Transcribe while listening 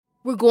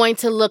We're going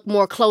to look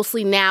more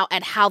closely now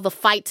at how the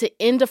fight to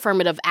end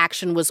affirmative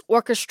action was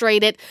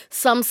orchestrated.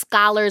 Some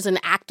scholars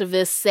and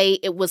activists say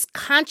it was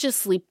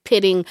consciously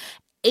pitting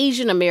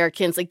Asian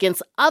Americans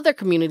against other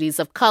communities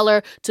of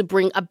color to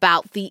bring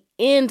about the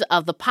end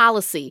of the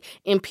policy.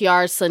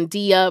 NPR's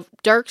Sandhya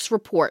Dirks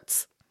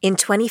reports. In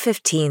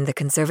 2015, the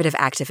conservative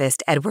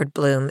activist Edward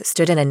Blum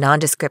stood in a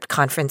nondescript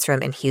conference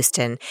room in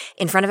Houston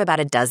in front of about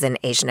a dozen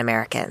Asian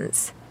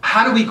Americans.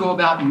 How do we go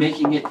about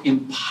making it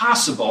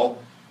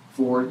impossible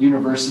for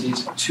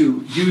universities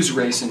to use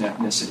race and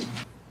ethnicity?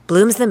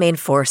 Blum's the main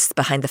force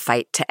behind the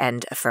fight to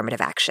end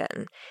affirmative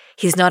action.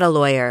 He's not a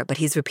lawyer, but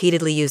he's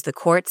repeatedly used the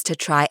courts to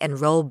try and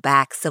roll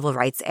back civil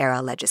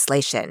rights-era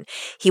legislation.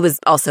 He was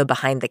also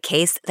behind the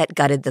case that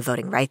gutted the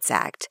Voting Rights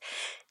Act.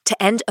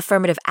 To end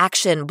affirmative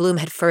action, Blum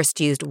had first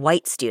used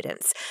white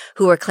students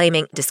who were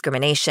claiming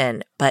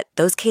discrimination, but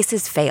those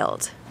cases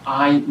failed.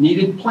 I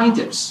needed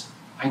plaintiffs.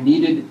 I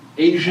needed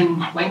Asian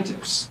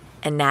plaintiffs.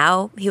 And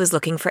now he was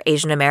looking for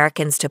Asian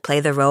Americans to play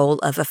the role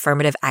of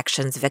affirmative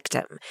action's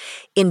victim.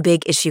 In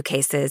big issue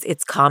cases,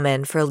 it's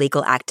common for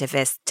legal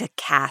activists to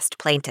cast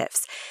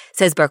plaintiffs,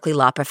 says Berkeley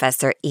law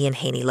professor Ian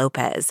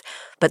Haney-Lopez.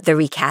 But the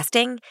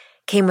recasting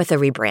came with a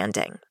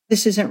rebranding.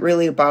 This isn't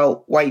really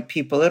about white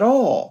people at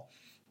all.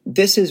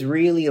 This is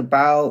really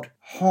about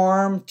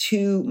harm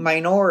to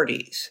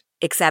minorities.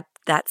 Except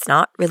that's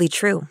not really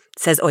true,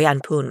 says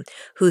Oyan Poon,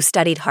 who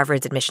studied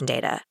Harvard's admission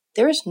data.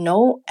 There is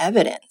no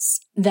evidence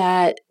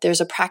that there's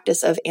a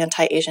practice of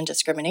anti-Asian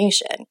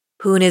discrimination.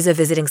 Poon is a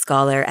visiting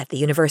scholar at the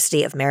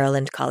University of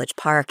Maryland, College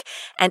Park,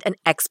 and an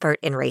expert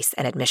in race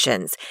and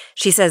admissions.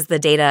 She says the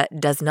data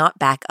does not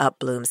back up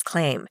Blum's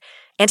claim.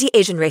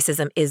 Anti-Asian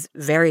racism is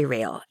very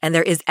real, and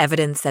there is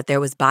evidence that there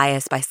was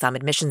bias by some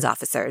admissions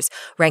officers,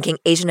 ranking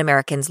Asian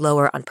Americans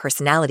lower on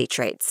personality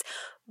traits.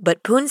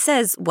 But Poon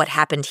says what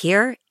happened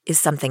here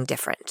is something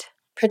different.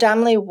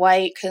 Predominantly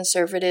white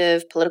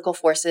conservative political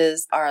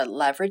forces are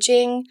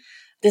leveraging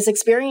this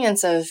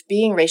experience of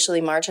being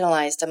racially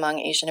marginalized among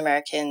Asian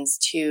Americans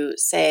to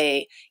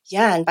say,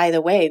 yeah, and by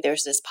the way,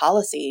 there's this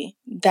policy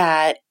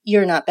that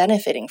you're not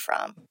benefiting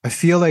from. I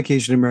feel like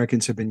Asian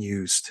Americans have been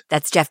used.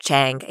 That's Jeff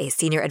Chang, a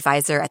senior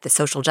advisor at the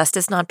social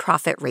justice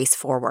nonprofit Race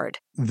Forward.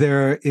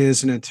 There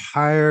is an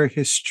entire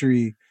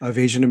history of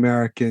Asian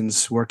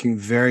Americans working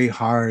very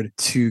hard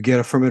to get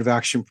affirmative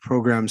action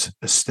programs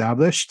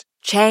established.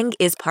 Chang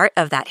is part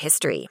of that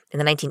history. In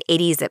the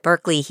 1980s at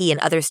Berkeley, he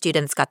and other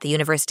students got the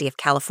University of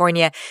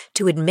California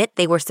to admit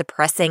they were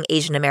suppressing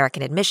Asian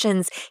American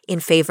admissions in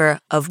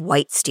favor of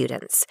white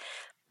students.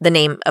 The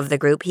name of the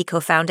group he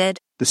co-founded?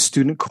 The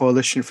Student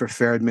Coalition for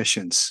Fair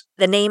Admissions.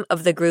 The name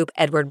of the group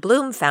Edward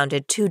Blum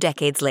founded 2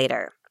 decades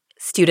later,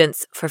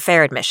 Students for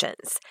Fair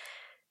Admissions.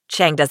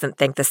 Chang doesn't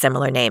think the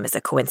similar name is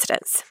a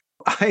coincidence.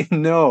 I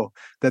know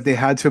that they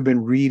had to have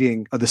been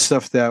reading the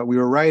stuff that we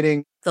were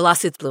writing. The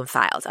lawsuits Blum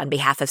filed on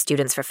behalf of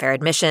Students for Fair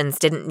Admissions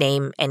didn't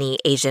name any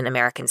Asian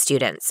American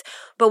students,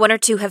 but 1 or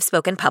 2 have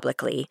spoken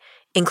publicly,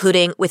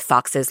 including with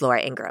Fox's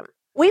Laura Ingraham.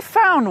 We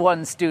found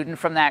one student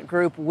from that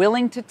group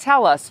willing to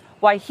tell us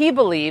why he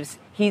believes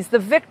he's the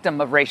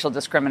victim of racial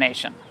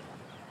discrimination.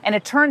 And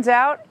it turns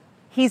out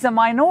he's a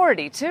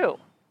minority, too.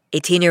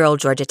 18-year-old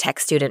Georgia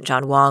Tech student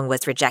John Wong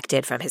was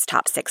rejected from his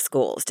top 6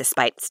 schools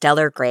despite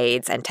stellar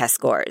grades and test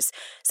scores.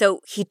 So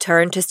he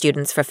turned to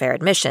Students for Fair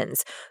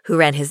Admissions, who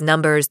ran his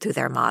numbers through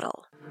their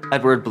model.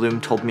 Edward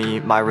Blum told me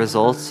my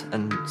results,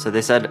 and so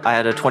they said I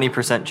had a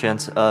 20%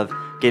 chance of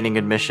gaining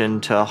admission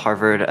to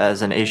Harvard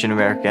as an Asian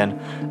American,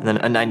 and then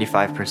a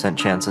 95%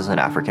 chance as an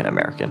African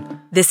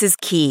American. This is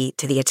key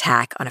to the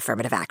attack on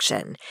affirmative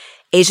action.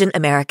 Asian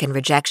American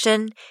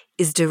rejection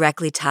is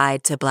directly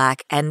tied to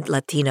Black and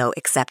Latino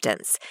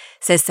acceptance,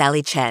 says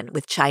Sally Chen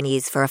with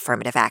Chinese for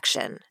Affirmative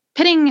Action.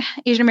 Pitting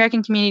Asian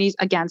American communities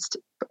against,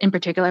 in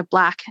particular,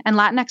 Black and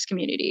Latinx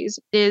communities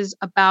is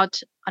about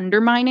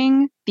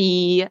undermining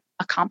the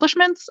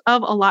accomplishments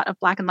of a lot of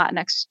Black and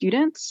Latinx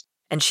students.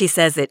 And she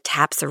says it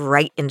taps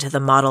right into the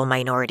model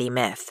minority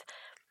myth.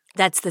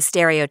 That's the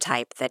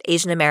stereotype that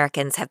Asian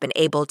Americans have been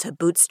able to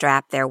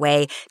bootstrap their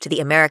way to the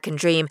American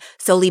dream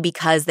solely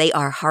because they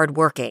are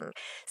hardworking,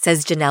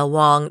 says Janelle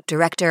Wong,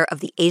 director of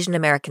the Asian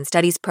American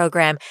Studies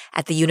program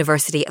at the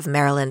University of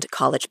Maryland,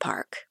 College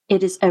Park.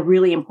 It is a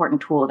really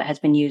important tool that has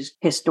been used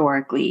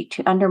historically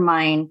to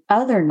undermine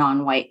other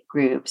non-white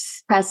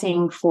groups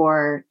pressing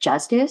for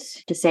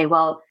justice, to say,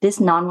 well, this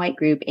non-white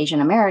group,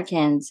 Asian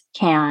Americans,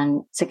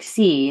 can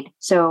succeed,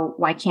 so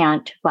why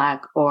can't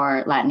Black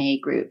or Latina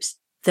groups?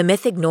 The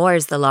myth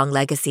ignores the long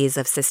legacies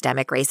of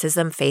systemic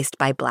racism faced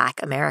by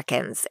Black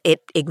Americans. It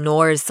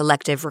ignores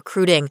selective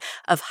recruiting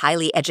of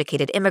highly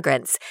educated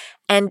immigrants,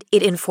 and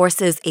it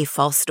enforces a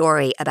false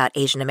story about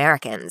Asian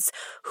Americans,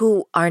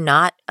 who are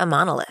not a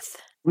monolith.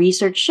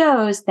 Research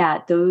shows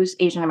that those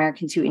Asian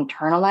Americans who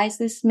internalize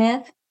this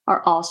myth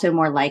are also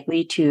more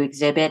likely to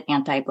exhibit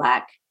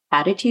anti-Black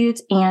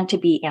attitudes and to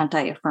be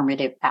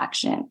anti-affirmative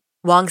action.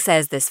 Wong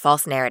says this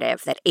false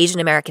narrative that Asian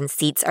American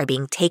seats are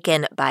being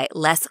taken by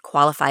less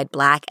qualified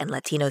Black and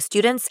Latino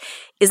students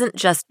isn't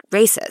just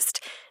racist.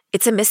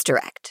 It's a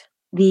misdirect.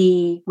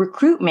 the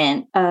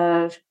recruitment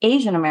of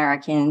Asian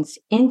Americans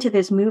into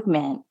this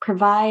movement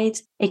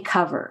provides a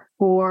cover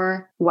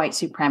for white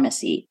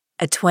supremacy.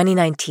 A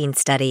 2019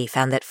 study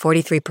found that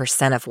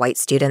 43% of white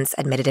students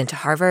admitted into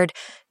Harvard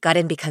got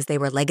in because they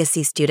were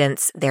legacy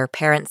students, their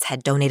parents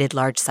had donated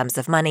large sums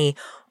of money,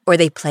 or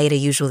they played a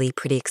usually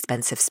pretty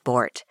expensive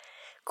sport.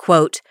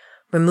 Quote,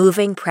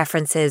 removing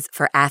preferences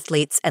for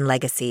athletes and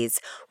legacies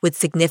would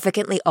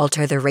significantly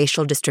alter the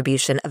racial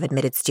distribution of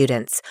admitted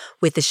students,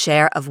 with the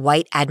share of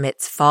white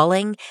admits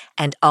falling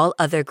and all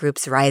other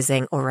groups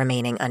rising or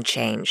remaining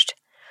unchanged.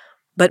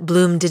 But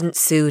Bloom didn't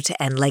sue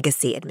to end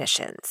legacy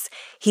admissions.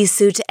 He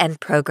sued to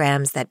end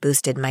programs that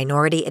boosted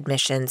minority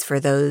admissions for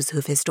those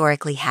who've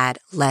historically had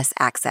less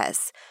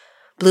access.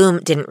 Bloom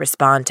didn't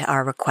respond to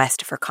our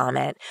request for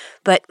comment,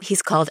 but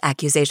he's called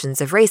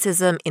accusations of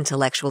racism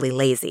intellectually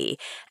lazy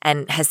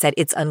and has said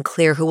it's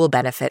unclear who will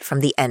benefit from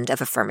the end of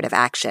affirmative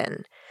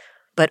action.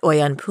 But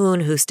Oyeon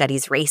Poon, who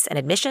studies race and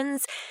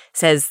admissions,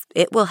 says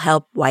it will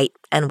help white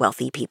and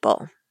wealthy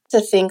people.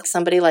 To think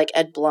somebody like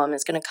Ed Blum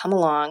is going to come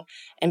along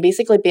and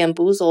basically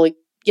bamboozle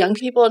young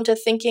people into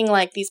thinking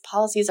like these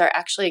policies are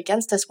actually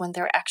against us when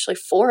they're actually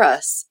for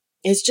us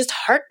is just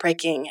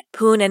heartbreaking.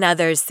 Poon and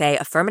others say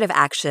affirmative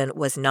action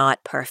was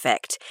not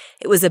perfect.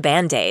 It was a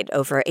Band-Aid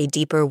over a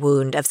deeper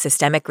wound of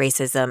systemic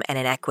racism and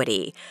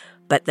inequity.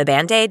 But the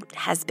Band-Aid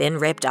has been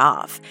ripped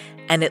off.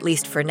 And at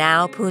least for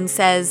now, Poon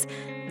says,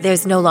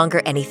 there's no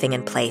longer anything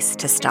in place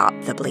to stop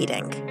the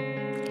bleeding.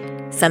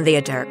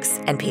 Sandhya Dirks,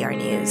 NPR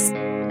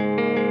News.